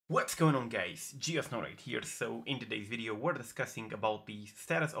What's going on, guys? GeoSnowRate here. So in today's video we're discussing about the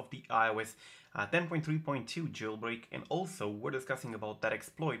status of the iOS 10.3.2 jailbreak, and also we're discussing about that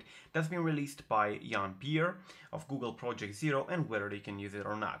exploit that's been released by Jan Pierre of Google Project Zero and whether they can use it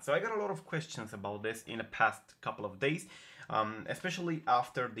or not. So I got a lot of questions about this in the past couple of days, especially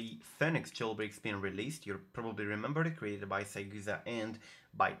after the Phoenix jailbreak's been released. You probably remember it, created by Saigusa and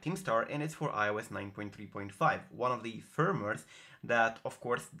by Teamstar, and it's for iOS 9.3.5, one of the firmwares that of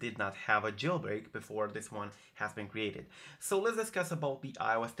course did not have a jailbreak before this one has been created. So let's discuss about the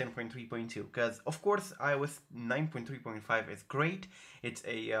iOS 10.3.2, because of course iOS 9.3.5 is great. It's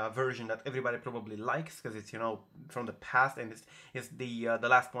a version that everybody probably likes because it's, you know, from the past, and it's the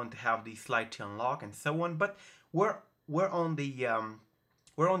last one to have the slide to unlock and so on. But we're on the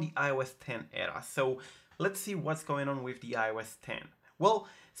iOS 10 era. So let's see what's going on with the iOS 10. Well,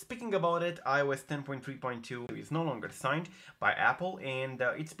 speaking about it, iOS 10.3.2 is no longer signed by Apple, and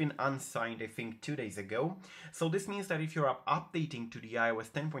it's been unsigned, I think, 2 days ago. So this means that if you're updating to the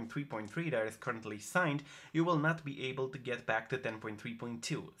iOS 10.3.3 that is currently signed, you will not be able to get back to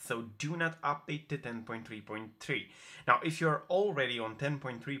 10.3.2. So do not update to 10.3.3. Now, if you're already on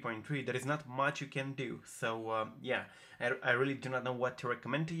 10.3.3, there is not much you can do. So yeah, I really do not know what to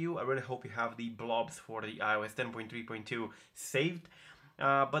recommend to you. I really hope you have the blobs for the iOS 10.3.2 saved.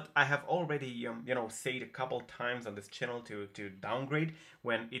 But I have already, you know, said a couple times on this channel to downgrade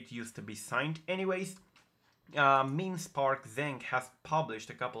when it used to be signed. Anyways, MemeSpark Zeng has published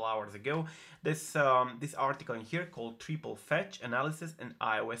a couple hours ago this article in here called Triple Fetch Analysis in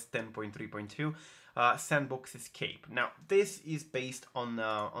iOS 10.3.2 Sandbox Escape. Now this is based on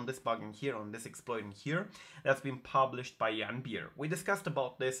this bug in here, on this exploit in here, that's been published by Jan Pierre. We discussed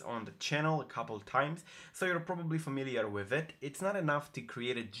about this on the channel a couple times, so you're probably familiar with it. It's not enough to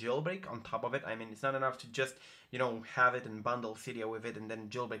create a jailbreak on top of it. I mean, it's not enough to just, you know, have it and bundle Cydia with it and then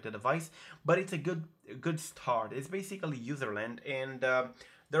jailbreak the device, but it's a good start. It's basically userland, and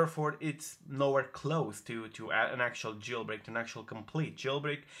therefore it's nowhere close to an actual jailbreak, to an actual complete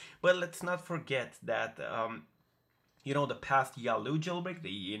jailbreak. But let's not forget that you know, the past Yalu jailbreak,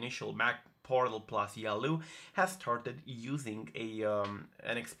 the initial Mac Portal plus Yalu, has started using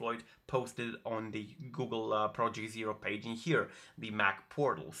an exploit posted on the Google Project Zero page in here, the Mac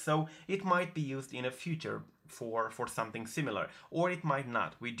Portal. So it might be used in the future for something similar, or it might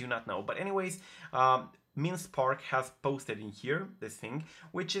not. We do not know. But anyways, MemeSpark has posted in here this thing,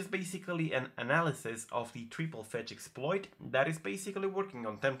 which is basically an analysis of the triple fetch exploit that is basically working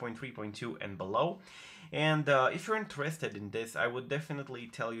on 10.3.2 and below. And if you're interested in this, I would definitely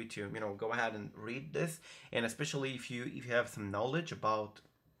tell you to, you know, go ahead and read this. And especially if you have some knowledge about,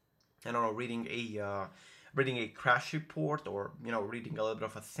 I don't know, reading a crash report, or, you know, reading a little bit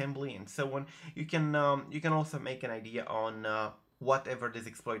of assembly and so on, you can also make an idea on whatever this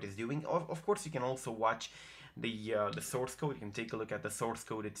exploit is doing. Of course, you can also watch the source code. You can take a look at the source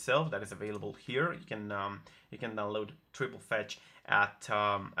code itself that is available here. You can download triple fetch at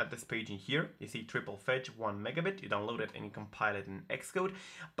this page in here. You see triple fetch 1 megabit. You download it and you compile it in Xcode.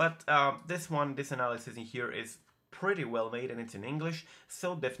 But this analysis in here is pretty well made, and it's in English,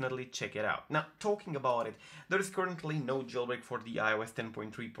 so definitely check it out. Now, talking about it, there is currently no jailbreak for the iOS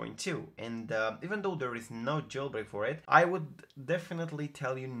 10.3.2, and even though there is no jailbreak for it, I would definitely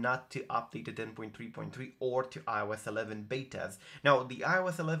tell you not to update to 10.3.3 or to iOS 11 betas. Now, the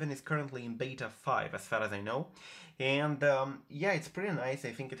iOS 11 is currently in beta 5 as far as I know, and yeah, it's pretty nice.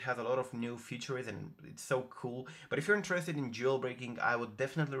 I think it has a lot of new features and it's so cool. But if you're interested in jailbreaking, I would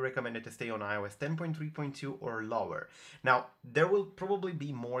definitely recommend it to stay on iOS 10.3.2 or lower. Now, there will probably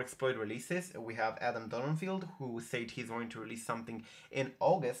be more exploit releases. We have Adam Donenfeld, who said he's going to release something in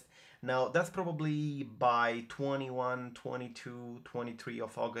August. Now, that's probably by 21, 22, 23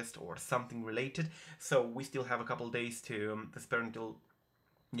 of August or something related. So we still have a couple days to spare until,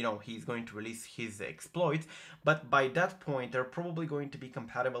 you know, he's going to release his exploits. But by that point, they're probably going to be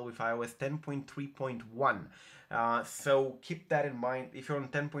compatible with iOS 10.3.1. So keep that in mind. If you're on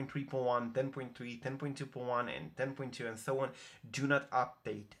 10.3.1, 10.3, 10.2.1, and 10.2 and so on, do not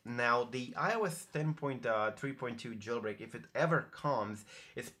update. Now, the iOS 10.3.2 jailbreak, if it ever comes,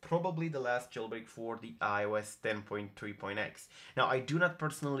 is probably the last jailbreak for the iOS 10.3.x. Now, I do not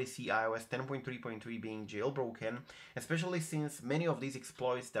personally see iOS 10.3.3 being jailbroken, especially since many of these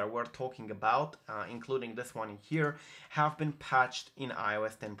exploits that we're talking about, including this one in here, have been patched in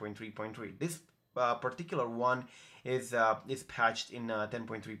iOS 10.3.3. This particular one is patched in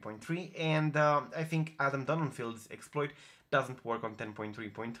 10.3.3, and I think Adam Donenfeld's exploit doesn't work on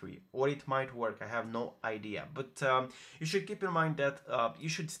 10.3.3, or it might work, I have no idea. But you should keep in mind that you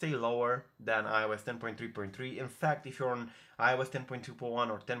should stay lower than iOS 10.3.3. In fact, if you're on iOS 10.2.1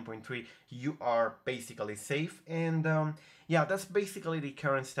 or 10.3, you are basically safe. And yeah, that's basically the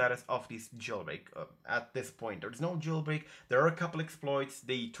current status of this jailbreak at this point. There's no jailbreak, there are a couple exploits.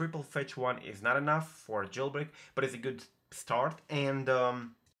 The triple fetch one is not enough for a jailbreak, but it's a good start. And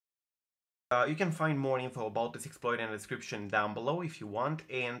you can find more info about this exploit in the description down below if you want,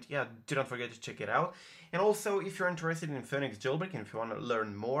 and yeah, do not forget to check it out. And also, if you're interested in Phoenix Jailbreak and if you want to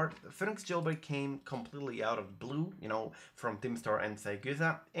learn more, Phoenix Jailbreak came completely out of the blue, you know, from Timstar and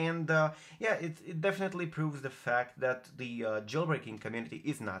Saigusa, and yeah, it definitely proves the fact that the jailbreaking community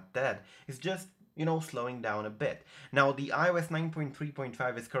is not dead. It's just, you know, slowing down a bit. Now, the iOS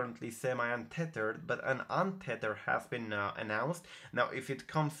 9.3.5 is currently semi-untethered, but an untether has been announced. Now, if it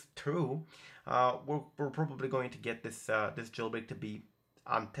comes through, we're probably going to get this this jailbreak to be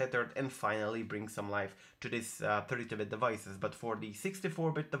untethered and finally bring some life to this 32-bit devices. But for the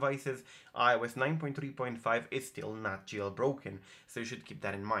 64-bit devices, iOS 9.3.5 is still not jailbroken, so you should keep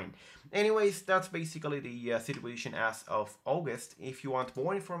that in mind. Anyways, that's basically the situation as of August. If you want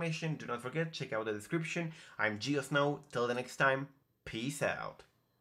more information, do not forget, check out the description. I'm GeoSnow. Till the next time, peace out.